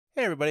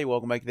Hey everybody,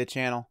 welcome back to the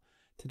channel.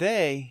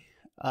 Today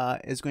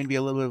is going to be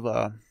a little bit of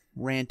a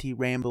ranty,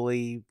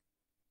 rambly,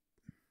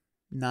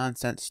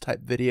 nonsense type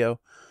video.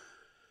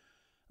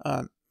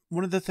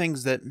 One of the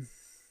things that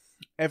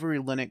every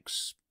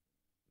Linux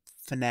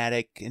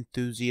fanatic,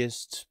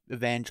 enthusiast,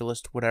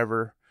 evangelist,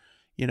 whatever,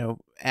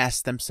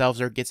 asks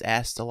themselves or gets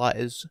asked a lot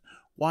is,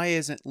 why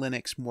isn't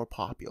Linux more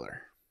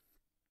popular?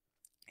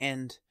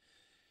 And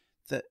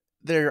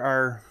there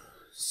are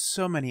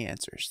so many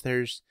answers.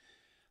 There's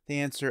the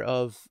answer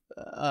of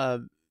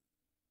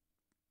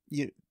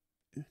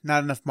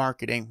not enough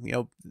marketing.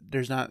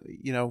 There's not,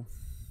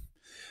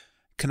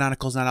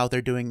 Canonical's not out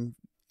there doing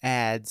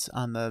ads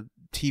on the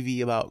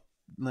TV about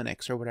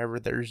Linux or whatever.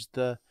 There's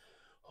the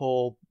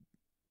whole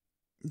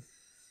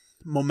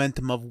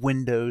momentum of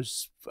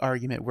Windows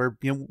argument where,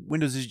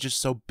 Windows is just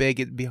so big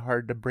it'd be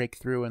hard to break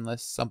through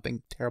unless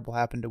something terrible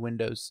happened to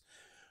Windows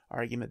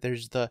argument.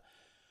 There's the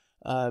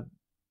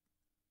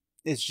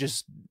it's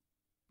just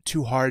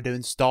too hard to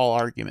install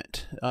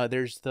argument.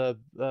 There's the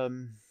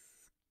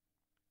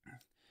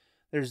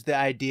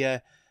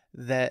idea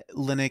that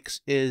Linux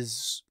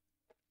is,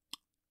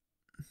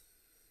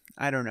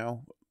 I don't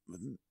know,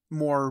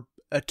 more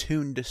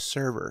attuned to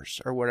servers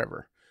or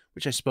whatever,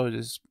 which I suppose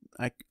is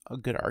like a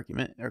good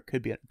argument, or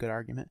could be a good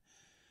argument.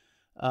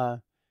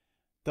 The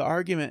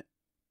argument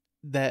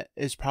that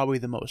is probably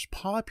the most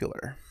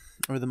popular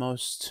or the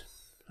most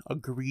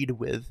agreed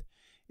with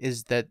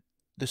is that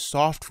the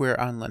software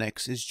on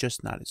Linux is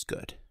just not as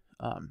good,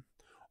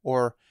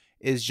 or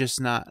is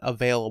just not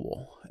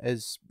available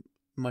as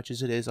much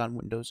as it is on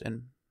Windows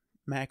and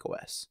Mac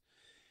OS.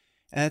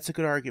 And that's a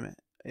good argument.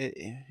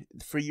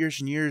 For years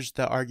and years,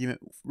 the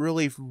argument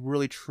really,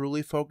 really,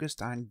 truly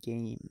focused on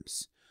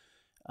games.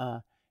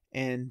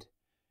 And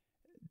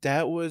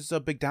that was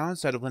a big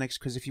downside of Linux,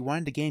 because if you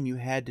wanted to game, you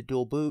had to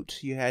dual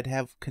boot. You had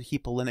to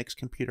keep a Linux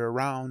computer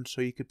around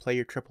so you could play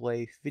your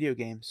AAA video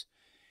games.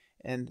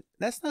 And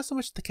that's not so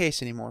much the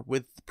case anymore.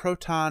 With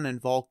Proton and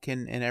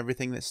Vulkan and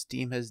everything that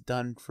Steam has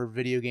done for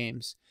video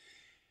games,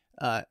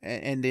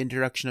 and the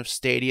introduction of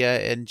Stadia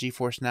and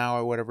GeForce Now,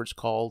 or whatever it's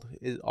called,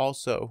 is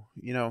also,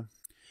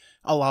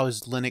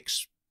 allows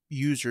Linux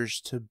users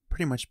to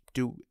pretty much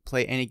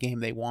play any game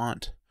they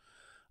want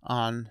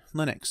on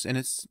Linux, and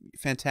it's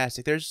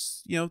fantastic.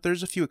 There's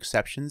a few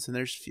exceptions, and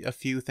there's a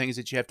few things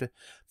that a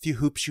few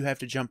hoops you have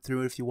to jump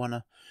through if you want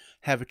to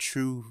have a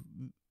true,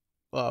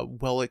 a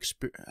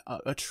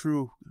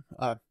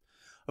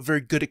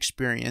very good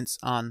experience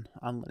on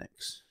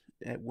Linux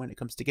when it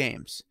comes to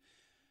games.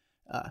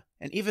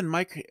 And even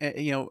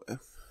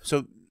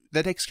so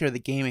that takes care of the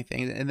gaming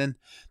thing. And then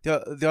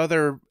the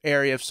other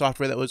area of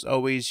software that was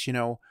always,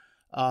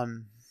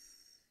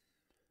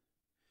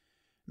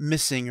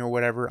 missing or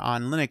whatever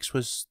on Linux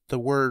was the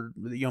word,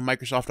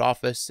 Microsoft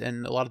Office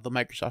and a lot of the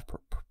Microsoft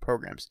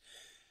programs.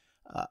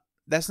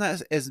 That's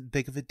not as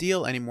big of a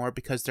deal anymore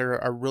because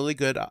there are really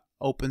good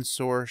open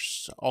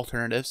source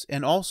alternatives.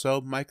 And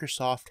also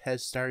Microsoft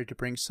has started to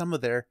bring some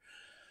of their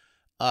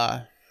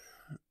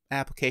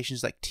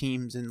applications like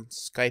Teams and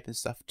Skype and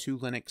stuff to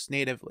Linux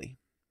natively.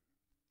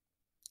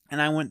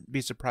 And I wouldn't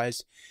be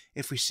surprised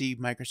if we see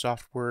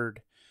Microsoft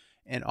Word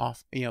and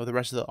the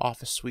rest of the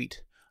Office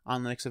suite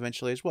on Linux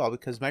eventually as well,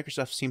 because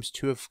Microsoft seems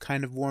to have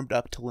kind of warmed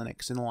up to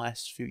Linux in the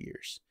last few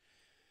years.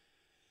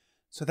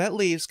 So that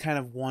leaves kind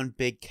of one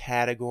big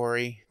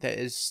category that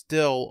is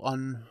still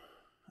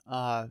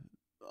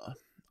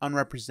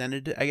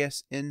unrepresented, I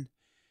guess, in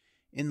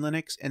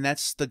Linux, and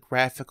that's the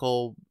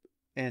graphical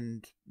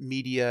and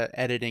media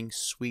editing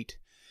suite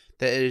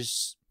that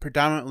is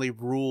predominantly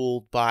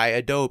ruled by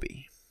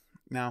Adobe.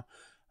 Now,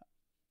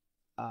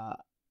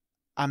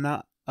 I'm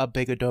not a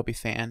big Adobe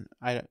fan.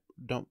 I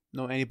don't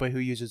know anybody who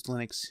uses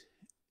Linux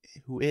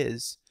who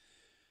is,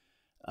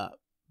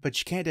 but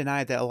you can't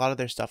deny that a lot of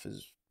their stuff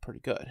is pretty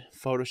good.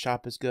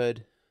 Photoshop is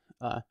good.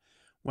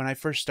 When I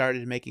first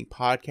started making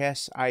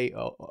podcasts, I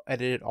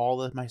edited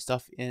all of my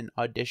stuff in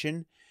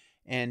Audition.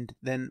 And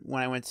then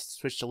when I went to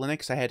switch to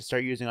Linux, I had to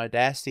start using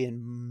Audacity,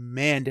 and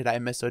man, did I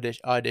miss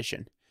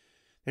Audition.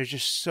 There's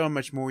just so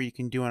much more you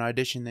can do in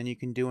Audition than you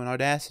can do in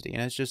Audacity,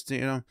 and it's just,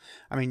 I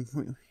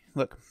mean,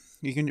 look,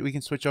 we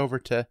can switch over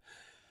to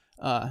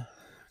my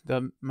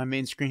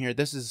main screen here.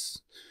 This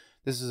is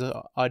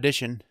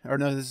Audition, or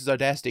no, this is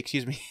Audacity,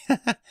 excuse me.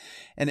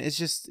 And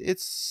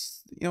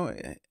it's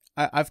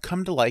I've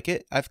come to like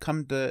it. I've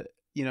come to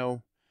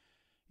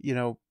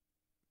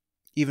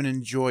even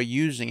enjoy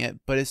using it,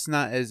 but it's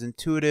not as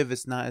intuitive,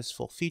 it's not as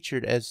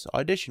full-featured as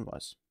Audition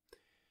was.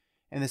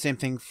 And the same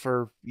thing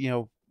for,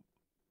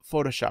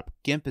 Photoshop.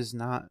 GIMP is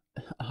not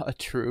a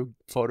true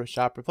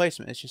Photoshop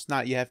replacement. It's just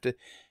not. You have to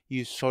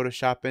use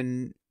Photoshop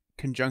in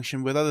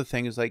conjunction with other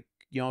things like,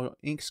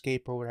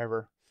 Inkscape or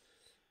whatever.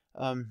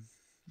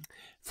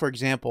 For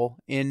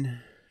example, in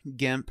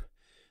GIMP,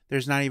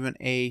 there's not even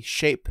a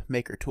shape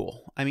maker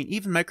tool. I mean,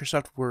 even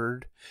Microsoft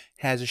Word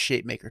has a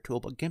shape maker tool,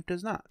 but GIMP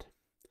does not.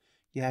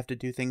 You have to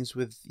do things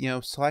with,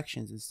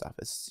 selections and stuff.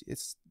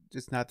 It's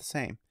just not the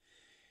same.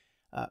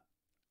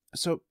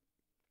 So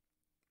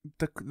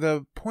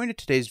the point of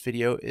today's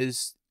video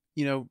is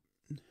you know,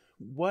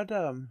 what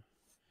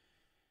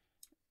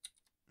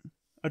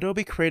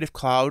Adobe Creative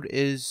Cloud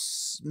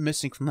is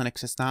missing from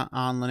Linux. It's not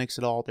on Linux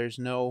at all. There's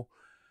no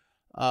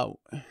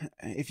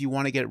if you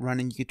want to get it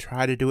running, you could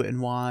try to do it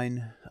in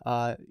Wine.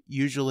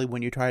 Usually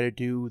when you try to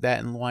do that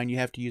in Wine, you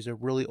have to use a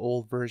really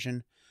old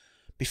version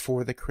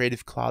before the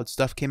Creative Cloud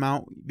stuff came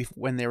out,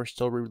 when they were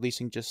still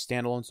releasing just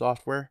standalone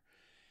software.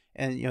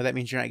 And that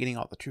means you're not getting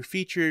all the true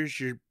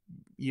features.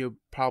 You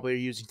probably are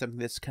using something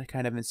that's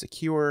kind of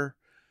insecure,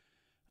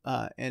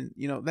 and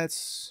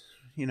that's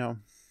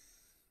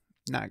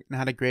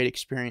not a great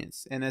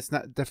experience. And it's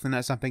definitely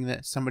not something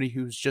that somebody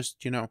who's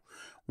just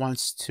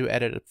wants to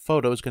edit a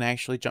photo is going to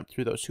actually jump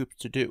through those hoops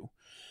to do.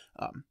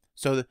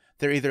 So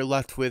they're either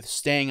left with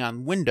staying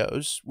on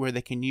Windows, where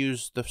they can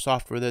use the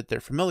software that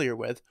they're familiar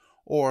with,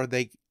 or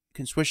they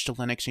can switch to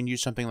Linux and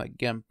use something like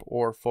GIMP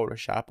or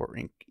Photoshop or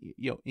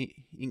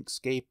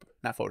Inkscape,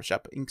 not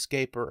Photoshop, but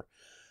Inkscape, or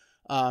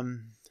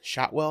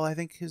Shotwell, I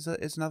think is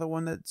another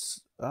one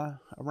that's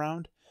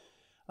around.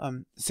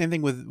 Same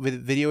thing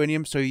with video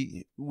editing. So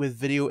with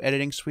video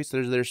editing suites,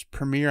 there's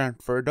Premiere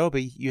for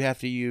Adobe. You have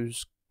to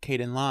use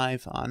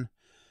Kdenlive on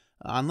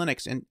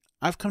Linux, and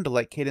I've come to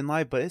like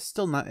Kdenlive, but it's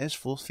still not as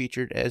full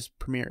featured as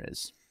Premiere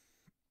is.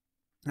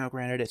 Now,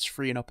 granted, it's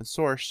free and open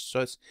source,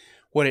 so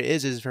what it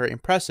is very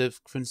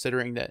impressive,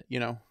 considering that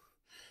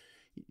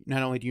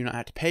not only do you not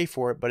have to pay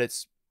for it, but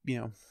it's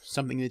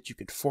something that you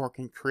could fork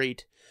and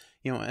create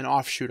an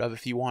offshoot of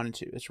if you wanted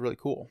to. It's really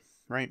cool,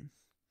 right?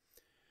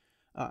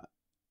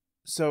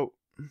 So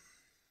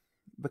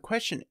the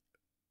question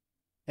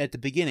at the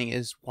beginning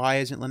is, why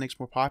isn't Linux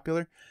more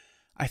popular?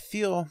 I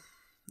feel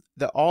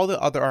that all the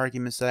other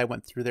arguments that I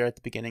went through there at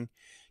the beginning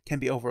can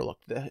be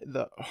overlooked.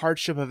 The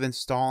hardship of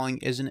installing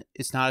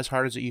it's not as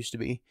hard as it used to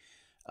be.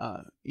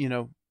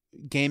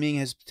 Gaming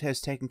has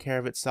taken care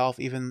of itself.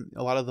 Even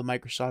a lot of the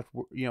Microsoft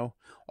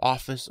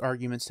Office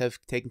arguments have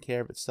taken care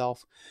of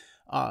itself.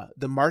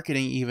 The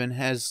marketing even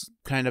has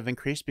kind of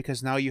increased,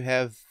 because now you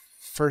have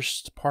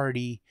first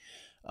party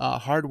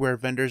hardware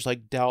vendors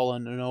like Dell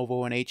and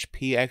Lenovo and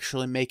HP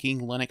actually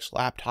making Linux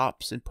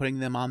laptops and putting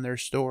them on their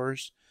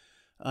stores.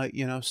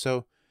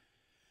 So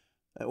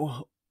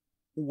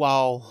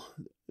while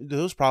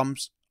those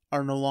problems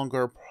are no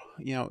longer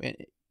an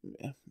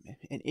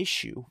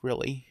issue,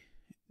 really,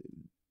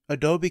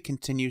 Adobe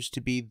continues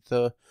to be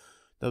the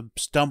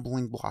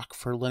stumbling block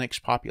for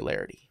Linux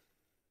popularity.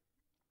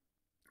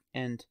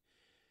 And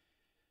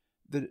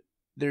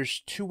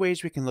there's two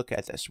ways we can look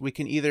at this. We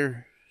can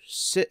either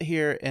sit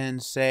here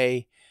and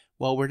say,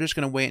 well, we're just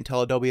going to wait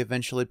until Adobe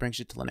eventually brings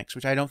it to Linux,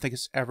 which I don't think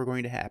is ever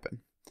going to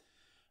happen.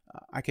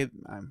 I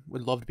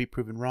would love to be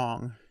proven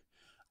wrong,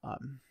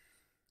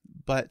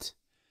 but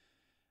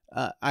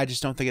I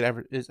just don't think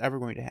it is ever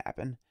going to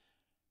happen.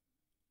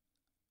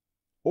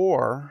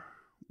 Or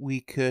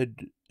we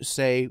could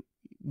say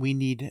we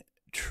need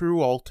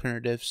true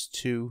alternatives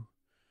to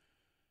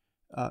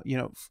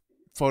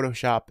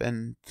Photoshop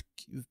and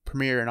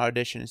Premiere and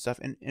Audition and stuff,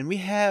 and we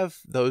have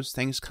those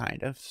things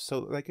kind of. So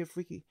like if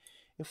we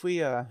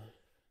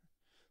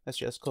let's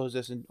just close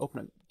this and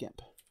open up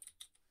GIMP.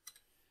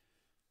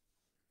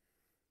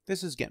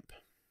 This is GIMP,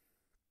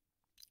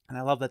 and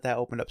I love that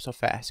opened up so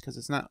fast, because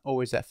it's not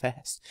always that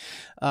fast.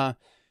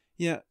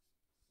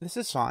 This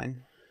is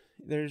fine.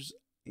 There's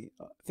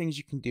things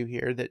you can do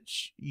here that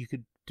you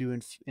could do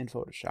in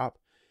Photoshop,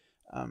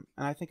 and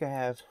I think I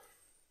have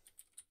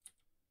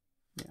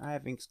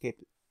Inkscape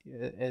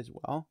as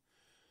well.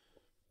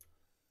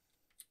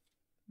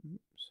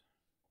 Oops.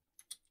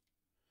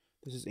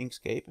 This is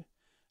Inkscape.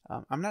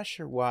 I'm not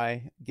sure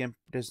why GIMP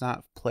does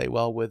not play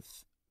well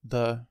with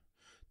the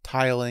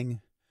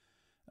tiling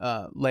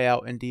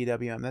layout in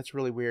DWM. That's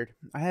really weird.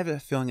 I have a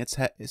feeling it's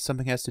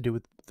something has to do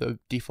with the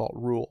default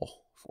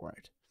rule for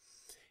it.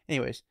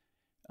 Anyways,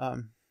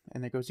 and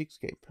there goes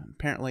Inkscape.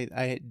 Apparently,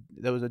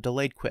 there was a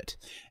delayed quit.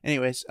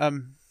 Anyways,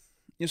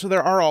 so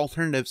there are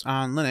alternatives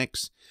on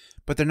Linux,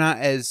 but they're not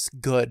as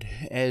good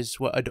as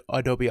what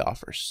Adobe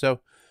offers.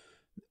 So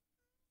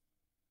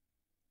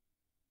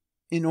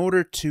in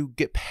order to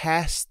get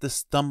past the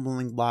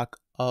stumbling block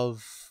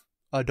of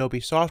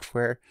Adobe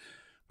software,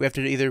 we have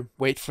to either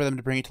wait for them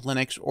to bring it to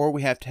Linux, or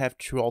we have to have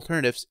true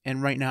alternatives.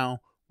 And right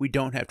now, we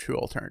don't have true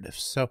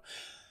alternatives. So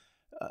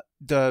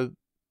the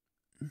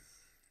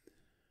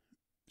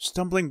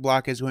stumbling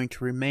block is going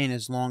to remain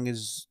as long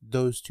as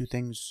those two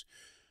things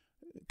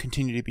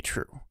continue to be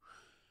true.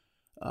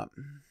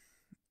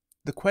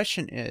 The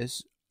question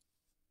is,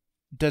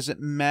 does it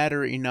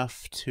matter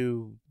enough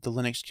to the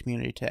Linux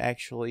community to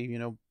actually,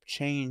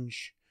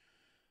 change,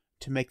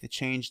 to make the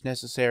change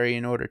necessary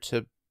in order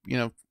to,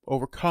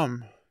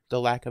 overcome the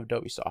lack of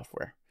Adobe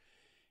software?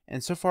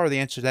 And so far, the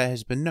answer to that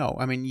has been no.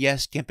 I mean,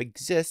 yes, GIMP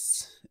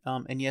exists,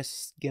 and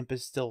yes, GIMP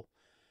is still,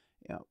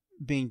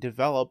 being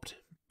developed,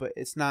 but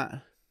it's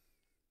not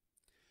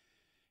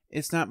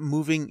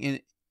moving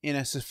in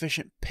a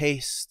sufficient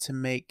pace to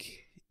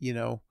make,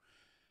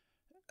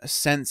 a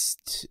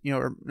sense,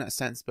 or not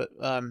sense, but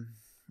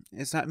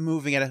it's not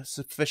moving at a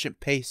sufficient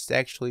pace to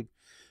actually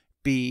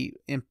be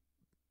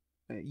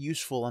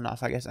useful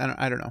enough, I guess.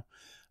 I don't know.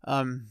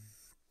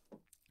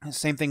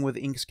 Same thing with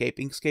Inkscape.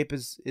 Inkscape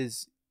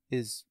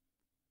is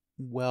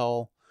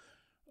well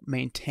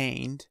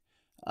maintained,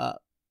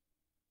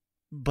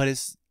 but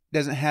it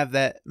doesn't have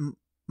that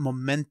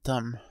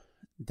momentum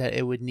that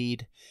it would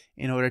need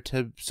in order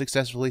to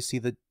successfully see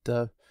the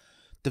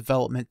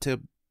development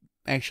to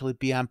actually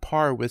be on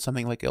par with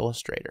something like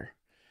Illustrator.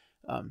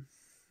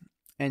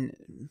 And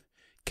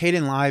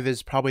Kdenlive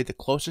is probably the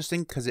closest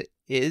thing, because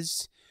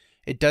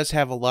it does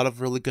have a lot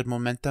of really good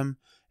momentum,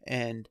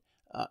 and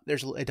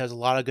it does a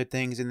lot of good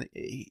things, and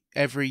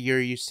every year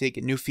you see it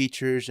get new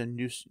features and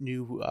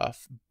new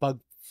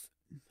bug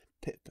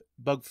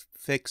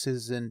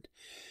fixes and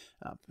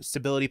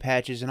stability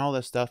patches and all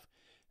that stuff.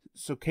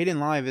 So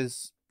Kdenlive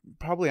is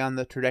probably on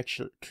the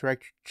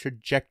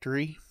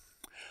trajectory,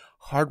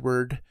 hard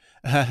word,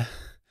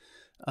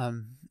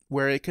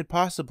 where it could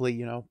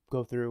possibly,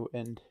 go through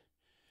and,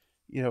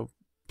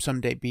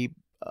 someday be,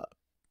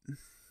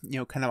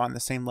 kind of on the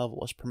same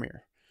level as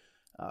Premiere.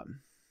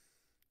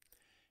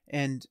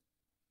 And,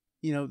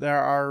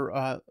 there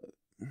are,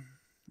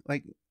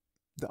 like,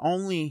 the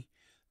only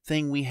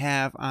thing we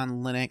have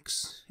on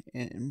Linux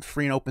in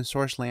free and open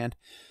source land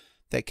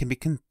that can be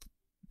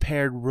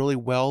compared really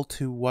well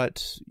to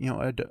what,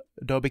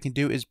 Adobe can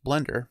do is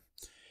Blender.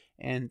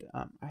 And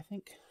I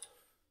think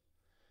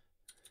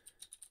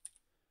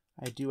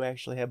I do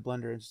actually have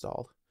Blender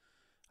installed.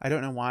 I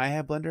don't know why I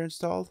have Blender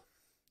installed,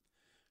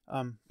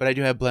 but I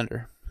do have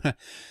Blender.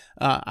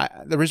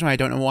 The reason why I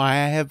don't know why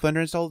I have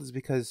Blender installed is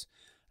because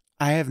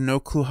I have no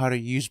clue how to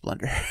use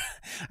Blender.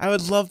 I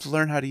would love to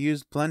learn how to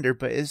use Blender,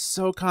 but it's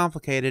so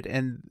complicated,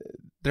 and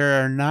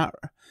there are not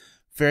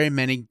very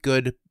many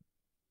good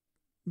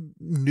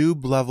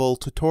noob level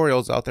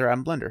tutorials out there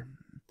on Blender.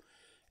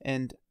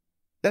 And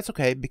that's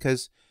okay,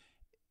 because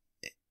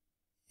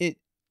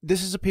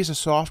this is a piece of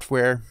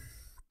software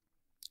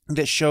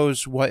that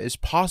shows what is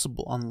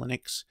possible on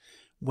Linux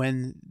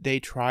when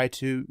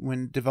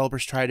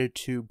developers try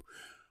to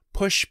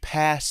push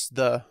past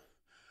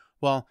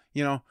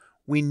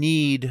we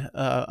need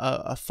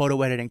a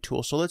photo editing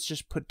tool. So let's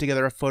just put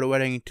together a photo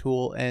editing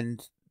tool,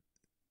 and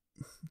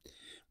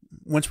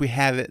once we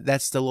have it,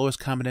 that's the lowest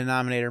common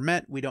denominator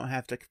met. We don't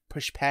have to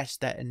push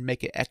past that and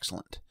make it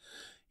excellent.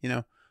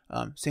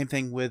 Same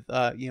thing with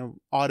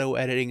auto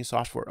editing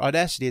software.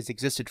 Audacity has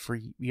existed for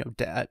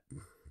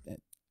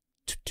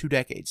 2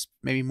 decades,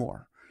 maybe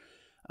more.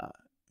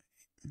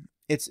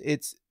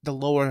 It's the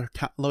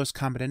lowest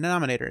common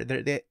denominator.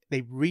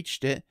 They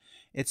reached it.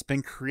 It's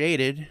been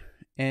created,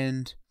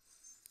 and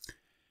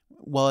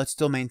while it's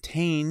still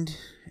maintained,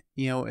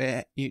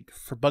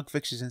 for bug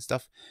fixes and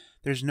stuff,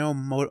 there's no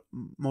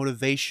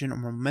motivation or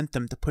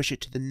momentum to push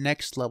it to the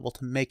next level,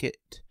 to make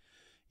it,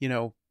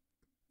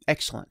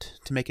 excellent,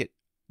 to make it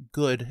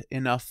good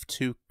enough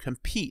to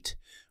compete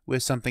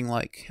with something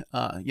like,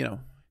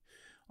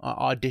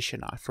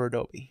 Audition for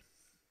Adobe,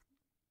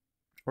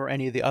 or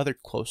any of the other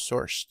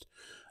closed-sourced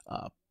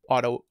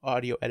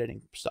audio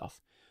editing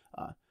stuff.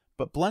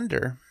 But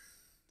Blender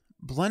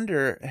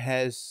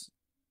has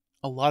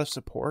a lot of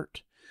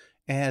support.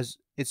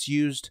 It's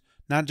used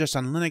not just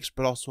on Linux,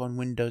 but also on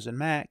Windows and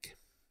Mac,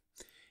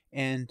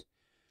 and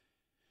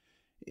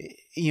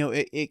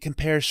it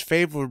compares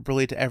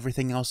favorably to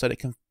everything else that it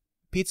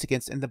competes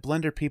against. And the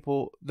Blender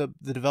people, the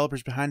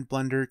developers behind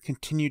Blender,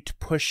 continue to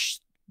push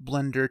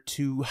Blender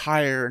to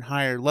higher and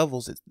higher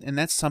levels, and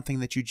that's something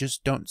that you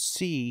just don't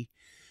see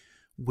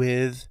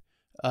with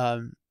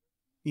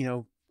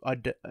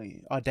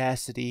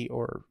Audacity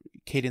or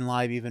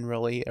Kdenlive, even,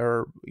 really,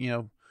 or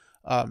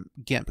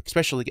GIMP.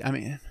 Especially,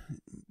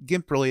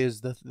 GIMP really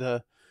is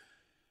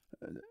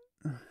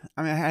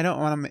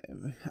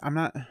I'm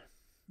not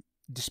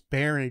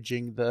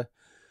disparaging the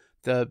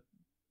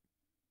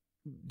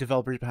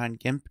developers behind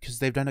GIMP, because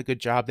they've done a good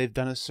job. They've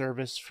done a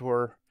service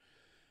for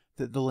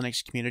the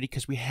Linux community,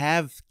 because we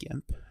have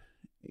GIMP.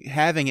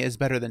 Having it is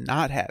better than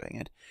not having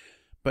it,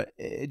 but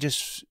it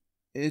just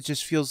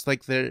feels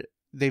like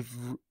they've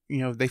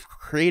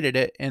created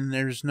it, and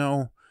there's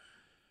no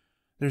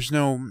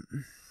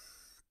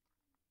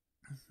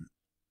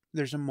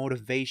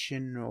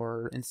motivation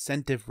or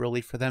incentive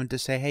really for them to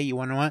say, hey, you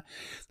want to know what?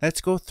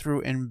 Let's go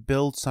through and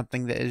build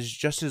something that is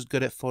just as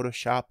good at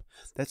Photoshop,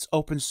 that's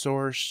open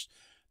source,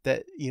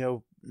 that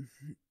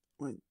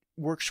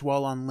works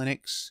well on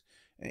Linux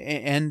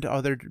and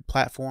other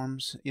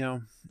platforms,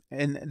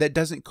 and that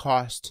doesn't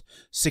cost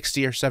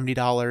 $60 or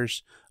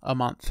 $70 a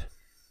month.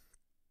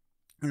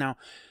 Now,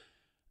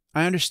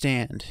 I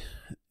understand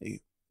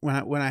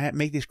when I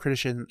make these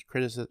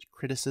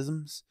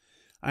criticisms,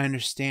 I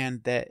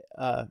understand that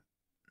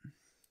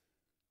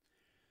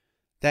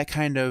that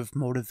kind of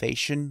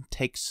motivation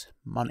takes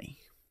money,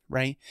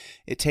 right?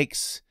 It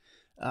takes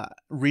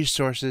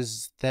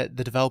resources that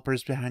the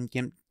developers behind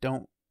GIMP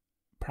don't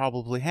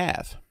probably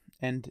have,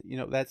 and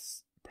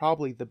that's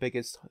probably the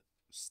biggest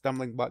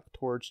stumbling block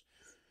towards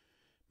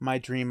my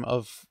dream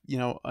of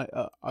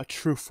a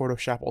true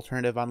Photoshop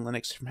alternative on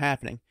Linux from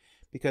happening,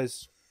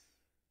 because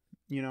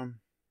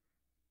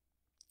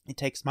it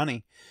takes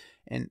money,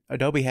 and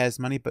Adobe has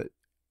money, but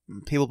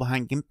people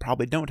behind GIMP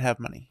probably don't have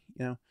money,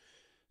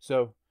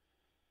 So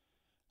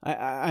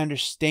I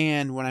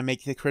understand when I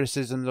make the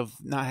criticisms of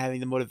not having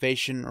the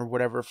motivation or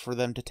whatever for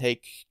them to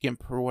take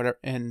GIMP or whatever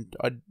and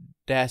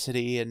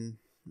Audacity and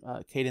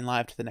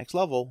Kdenlive to the next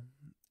level,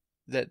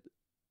 that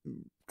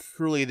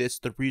truly it's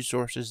the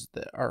resources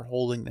that are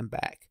holding them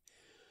back.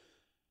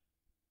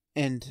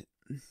 And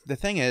the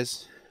thing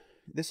is,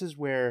 this is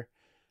where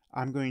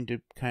I'm going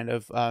to kind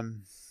of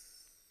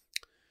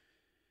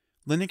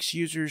Linux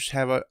users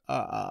have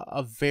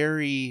a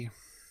very,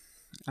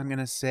 I'm going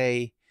to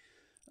say,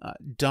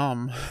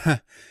 dumb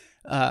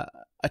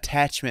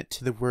attachment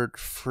to the word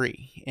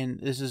free, and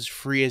this is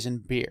free as in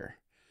beer.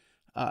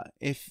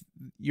 If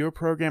your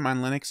program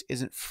on Linux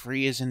isn't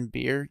free as in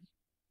beer,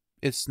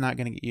 it's not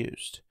going to get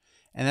used,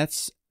 and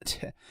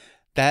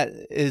that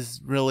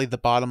is really the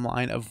bottom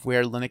line of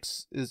where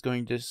Linux is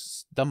going to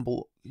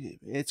stumble.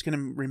 It's going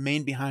to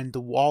remain behind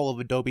the wall of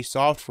Adobe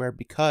software,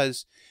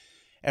 because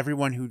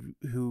everyone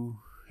who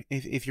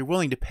if you're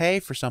willing to pay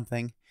for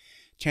something,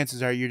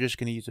 chances are you're just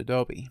going to use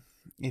Adobe.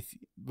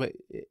 But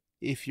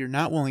if you're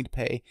not willing to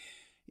pay,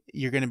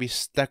 you're going to be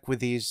stuck with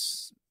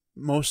these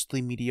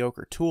mostly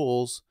mediocre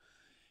tools,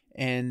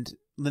 and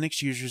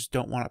Linux users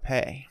don't want to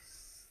pay.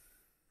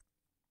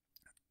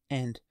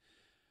 And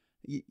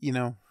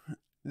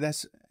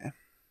that's,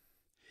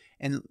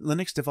 and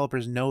Linux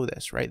developers know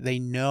this, right? They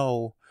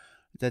know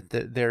that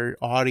their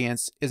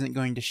audience isn't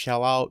going to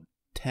shell out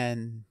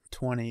 $10,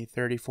 $20,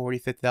 $30,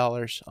 $40,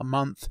 $50 a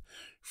month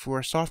for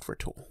a software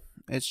tool.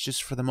 It's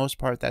just, for the most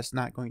part, that's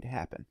not going to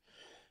happen.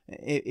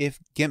 If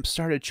GIMP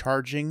started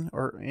charging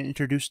or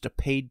introduced a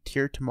paid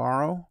tier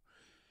tomorrow,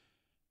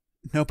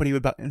 nobody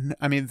would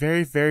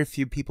very, very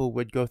few people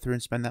would go through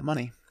and spend that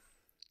money.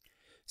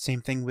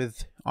 Same thing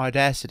with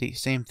Audacity.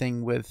 Same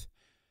thing with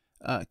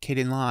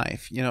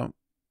Kdenlive.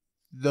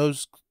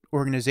 Those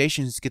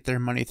organizations get their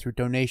money through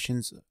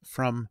donations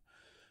from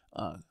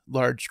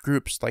large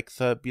groups like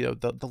the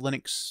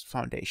Linux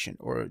Foundation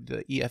or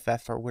the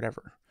EFF or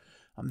whatever.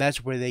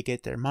 That's where they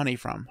get their money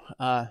from.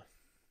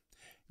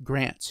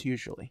 Grants,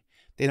 usually.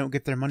 They don't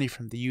get their money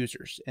from the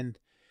users. And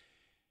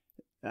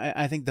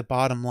I think the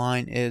bottom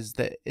line is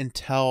that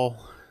until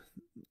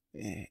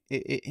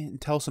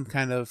some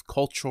kind of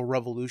cultural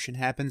revolution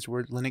happens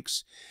where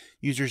Linux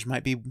users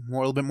might be a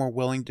little bit more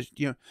willing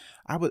to,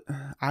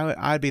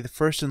 I'd be the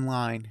first in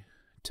line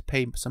to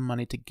pay some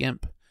money to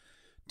GIMP,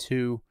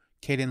 to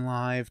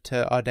Kdenlive,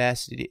 to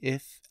Audacity,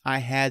 if I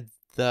had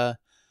the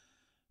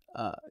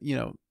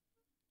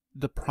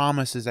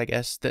promises, I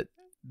guess, that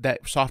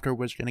software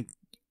was going to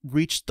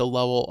reach the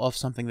level of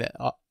something that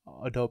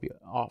Adobe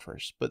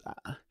offers. But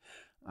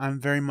I'm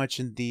very much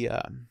in the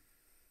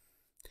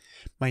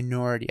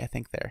minority, I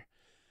think, there.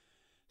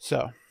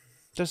 So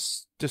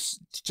just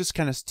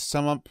kind of to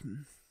sum up,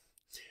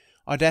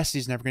 Audacity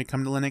is never going to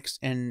come to Linux,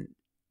 and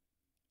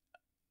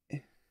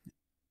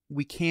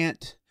we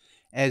can't,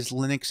 as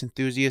Linux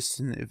enthusiasts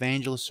and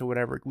evangelists or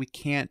whatever, we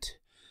can't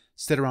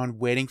sit around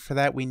waiting for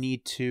that. We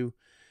need to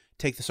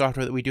take the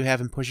software that we do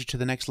have and push it to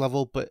the next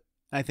level. But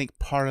I think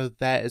part of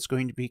that is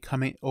going to be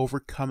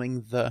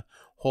overcoming the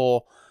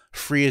whole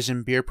free as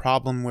in beer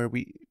problem, where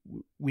we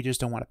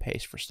just don't want to pay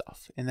for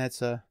stuff. And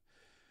that's I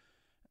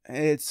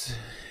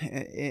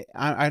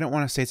don't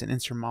want to say it's an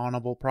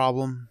insurmountable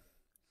problem,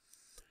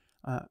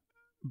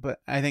 but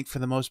I think for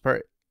the most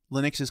part,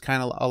 Linux is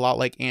kind of a lot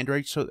like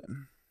Android. So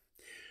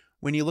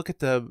when you look at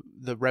the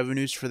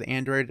revenues for the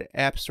Android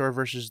App Store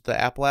versus the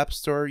Apple App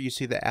Store, you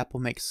see that Apple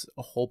makes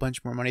a whole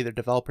bunch more money. Their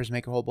developers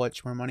make a whole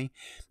bunch more money,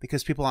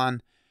 because people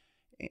on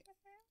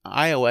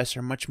iOS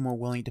are much more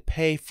willing to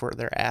pay for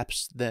their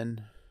apps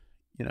than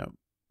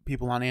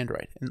people on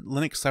Android. And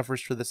Linux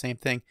suffers for the same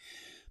thing.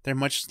 They're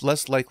much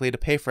less likely to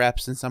pay for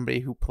apps than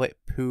somebody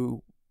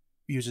who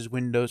uses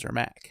Windows or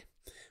Mac.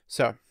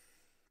 So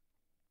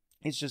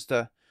it's just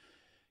like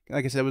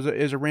I said, it was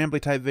a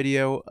rambly type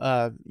video.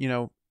 I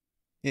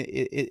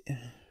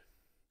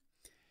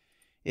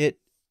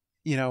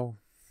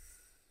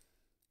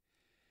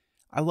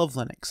love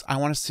Linux. I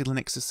want to see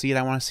Linux succeed.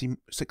 I want to see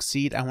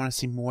succeed. I want to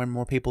see more and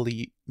more people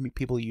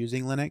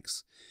using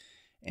Linux.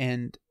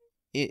 And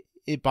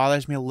it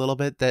bothers me a little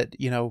bit that,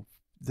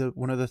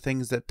 one of the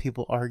things that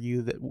people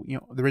argue that,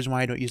 the reason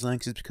why I don't use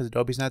Linux is because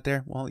Adobe's not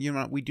there. Well,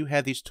 we do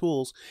have these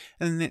tools,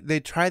 and they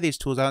try these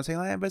tools out and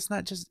say, but it's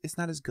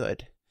not as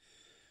good.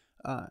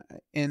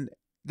 And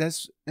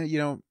that's,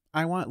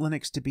 I want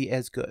Linux to be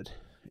as good.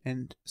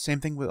 And same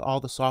thing with all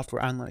the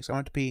software on Linux.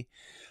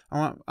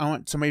 I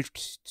want somebody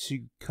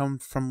to come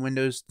from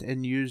Windows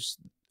and use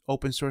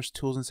open source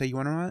tools and say, you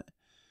want to know what?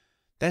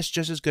 That's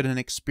just as good an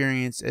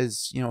experience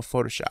as,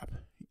 Photoshop.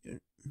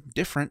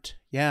 Different,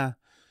 yeah,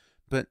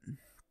 but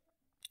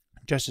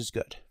just as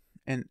good.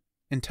 And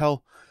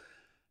until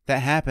that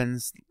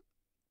happens,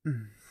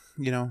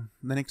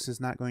 Linux is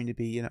not going to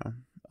be,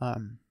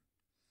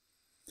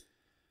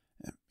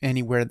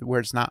 anywhere where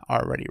it's not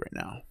already right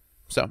now.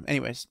 So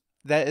anyways,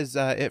 that is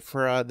it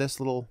for this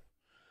little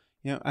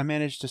I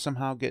managed to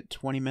somehow get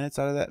 20 minutes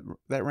out of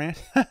that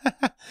rant.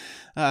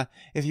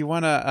 If you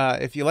wanna,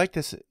 if you like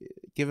this,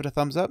 give it a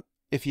thumbs up.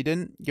 If you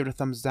didn't, give it a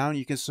thumbs down.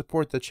 You can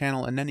support the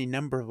channel in any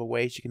number of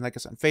ways. You can like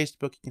us on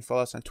Facebook. You can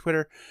follow us on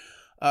Twitter.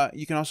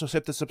 You can also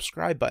hit the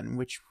subscribe button,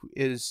 which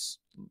is,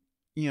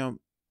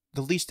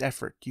 the least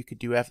effort you could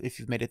do if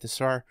you've made it this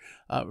far.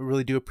 We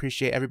really do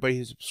appreciate everybody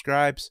who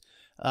subscribes.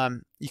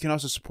 You can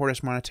also support us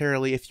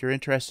monetarily. If you're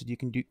interested, you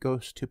can go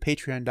to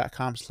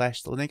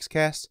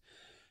patreon.com/thelinuxcast.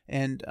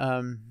 And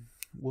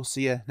we'll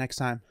see you next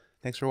time.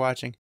 Thanks for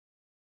watching.